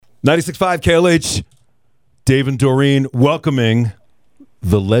96.5 KLH, Dave and Doreen welcoming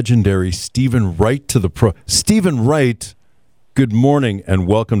the legendary Stephen Wright to the pro. Stephen Wright, good morning and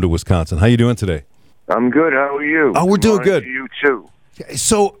welcome to Wisconsin. How you doing today? I'm good. How are you? Oh, we're doing good. You too.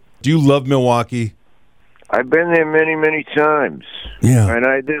 So, do you love Milwaukee? I've been there many, many times. Yeah. And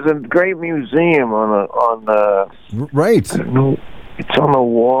there's a great museum Right. it's on the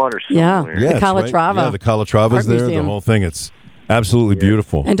water somewhere. Yeah, the Calatrava. Right. Yeah, the Calatrava's Art there. Museum. The whole thing. It's absolutely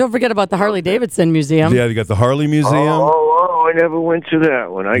beautiful. And don't forget about the Harley Davidson Museum. Yeah, you got the Harley Museum. I never went to that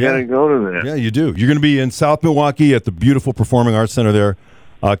one. I got to go to that. Yeah, you do. You're going to be in South Milwaukee at the beautiful Performing Arts Center there,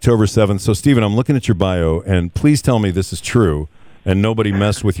 October 7th. So, Stephen, I'm looking at your bio, and please tell me this is true, and nobody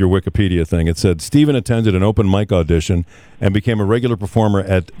messed with your Wikipedia thing. It said, Stephen attended an open mic audition and became a regular performer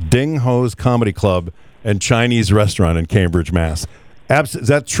at Ding Ho's Comedy Club and Chinese restaurant in Cambridge, Mass. Is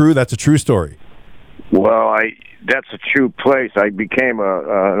that true? That's a true story. Well, that's a true place. I became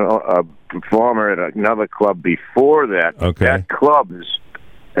a performer at another club before that. Okay. That club is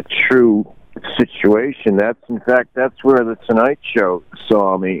a true situation. That's where the Tonight Show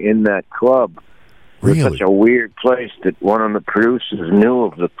saw me, in that club. Really? It was such a weird place that one of the producers knew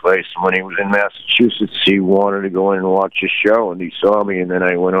of the place. When he was in Massachusetts, he wanted to go in and watch a show, and he saw me, and then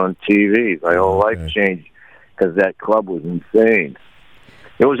I went on TV. My whole life changed because that club was insane.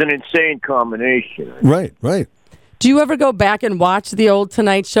 It was an insane combination. Right. Do you ever go back and watch the old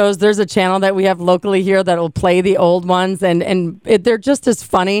Tonight shows? There's a channel that we have locally here that will play the old ones, and they're just as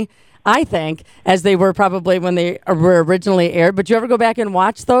funny, I think, as they were probably when they were originally aired. But do you ever go back and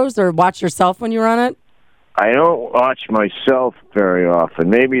watch those or watch yourself when you were on it? I don't watch myself very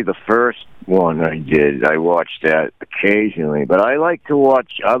often. Maybe the first one I did, I watched that occasionally. But I like to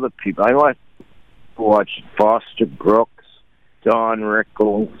watch other people. I like to watch Foster Brooks, Don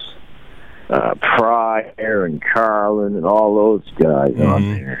Rickles, Pryor and Carlin and all those guys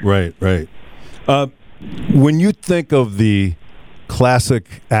on there. Right. When you think of the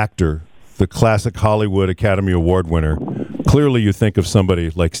classic actor, the classic Hollywood Academy Award winner, clearly you think of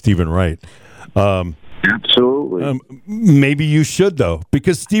somebody like Stephen Wright. Absolutely. Maybe you should, though,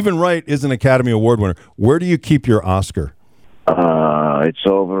 because Stephen Wright is an Academy Award winner. Where do you keep your Oscar? It's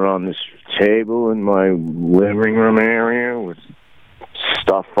over on this table in my living room area with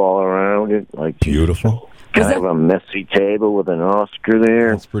stuff all around it. Like beautiful. Kind of a messy table with an Oscar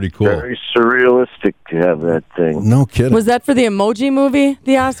there. That's pretty cool. Very surrealistic to have that thing. No kidding. Was that for the Emoji Movie,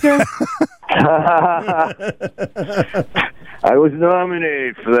 the Oscar? I was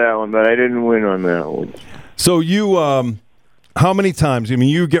nominated for that one, but I didn't win on that one. So you, how many times? I mean,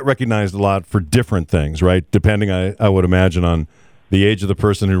 you get recognized a lot for different things, right? Depending, I would imagine, on the age of the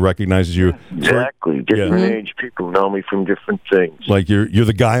person who recognizes you. Exactly. Different age people know me from different things. Like you're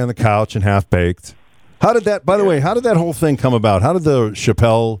the guy on the couch in Half Baked. How did that? By the way, how did that whole thing come about? How did the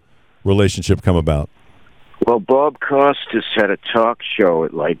Chappelle relationship come about? Well, Bob Costas had a talk show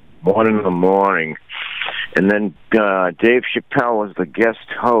at like 1 a.m, and then Dave Chappelle was the guest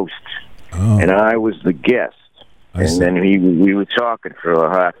host, and I was the guest. Then we were talking for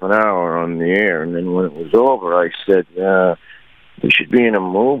a half an hour on the air, and then when it was over, I said, we should be in a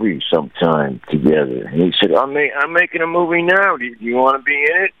movie sometime together. And he said, I'm making a movie now. Do you want to be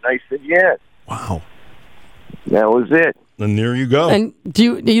in it? And I said, yes. Wow. That was it. And there you go. And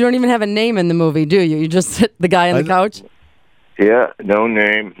you don't even have a name in the movie, do you? You just the guy on the couch? Yeah, no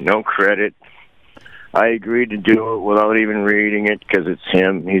name, no credit. I agreed to do it without even reading it because it's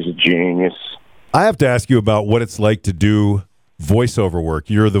him. He's a genius. I have to ask you about what it's like to do voiceover work.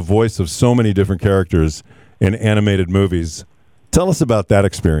 You're the voice of so many different characters in animated movies. Tell us about that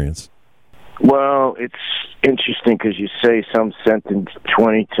experience. Well, it's interesting because you say some sentence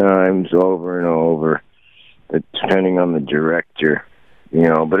 20 times over and over, depending on the director,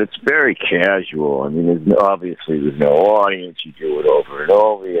 but it's very casual. I mean, there's no audience. You do it over and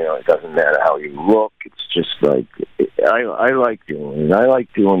over. It doesn't matter how you look. It's just like, I like doing it. I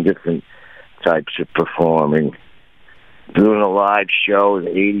like doing different types of performing. Doing a live show is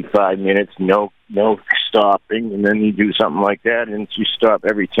 85 minutes, no stopping, and then you do something like that, and you stop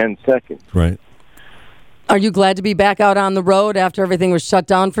every 10 seconds. Right. Are you glad to be back out on the road after everything was shut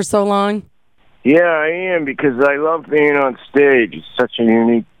down for so long? Yeah, I am, because I love being on stage. It's such a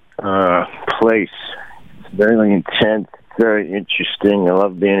unique place. It's very intense, very interesting. I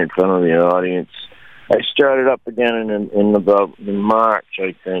love being in front of the audience. I started up again in March,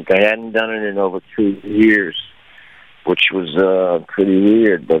 I think. I hadn't done it in over 2 years, which was pretty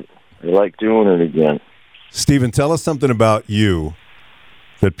weird, but I like doing it again. Stephen, tell us something about you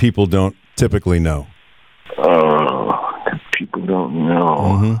that people don't typically know. people don't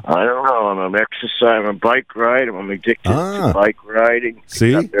know. I don't know. I'm a bike rider. I'm addicted to bike riding.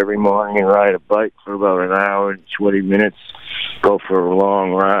 See? Get up every morning and ride a bike for about an hour and 20 minutes. Go for a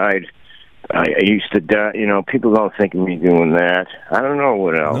long ride. I used to, people don't think of me doing that. I don't know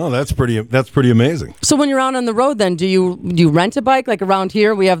what else. No, that's pretty amazing. So when you're out on the road, then do you rent a bike? Like around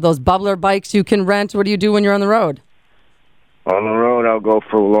here, we have those bubbler bikes you can rent. What do you do when you're on the road? On the road, I'll go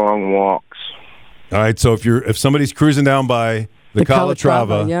for long walks. All right. So if somebody's cruising down by the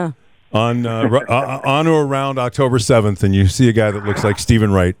Calatrava, yeah, on or around October 7th, and you see a guy that looks like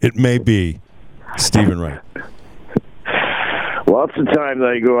Stephen Wright, it may be Stephen Wright. Lots of times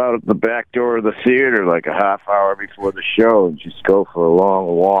I go out at the back door of the theater like a half hour before the show and just go for a long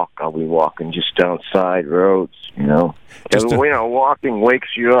walk. I'll be walking just down side roads, Because, walking wakes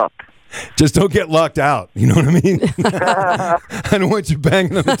you up. Just don't get locked out. You know what I mean? I don't want you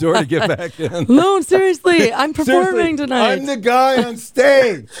banging on the door to get back in. No, seriously. I'm performing tonight. I'm the guy on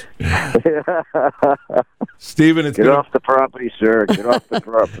stage. Stephen, Get off the property, sir. Get off the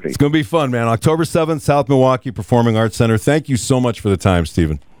property. It's going to be fun, man. October 7th, South Milwaukee Performing Arts Center. Thank you so much for the time,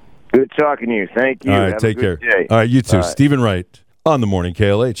 Stephen. Good talking to you. Thank you. All right, Have take a good care. day. All right, you too. Bye. Stephen Wright on the Morning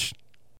KLH.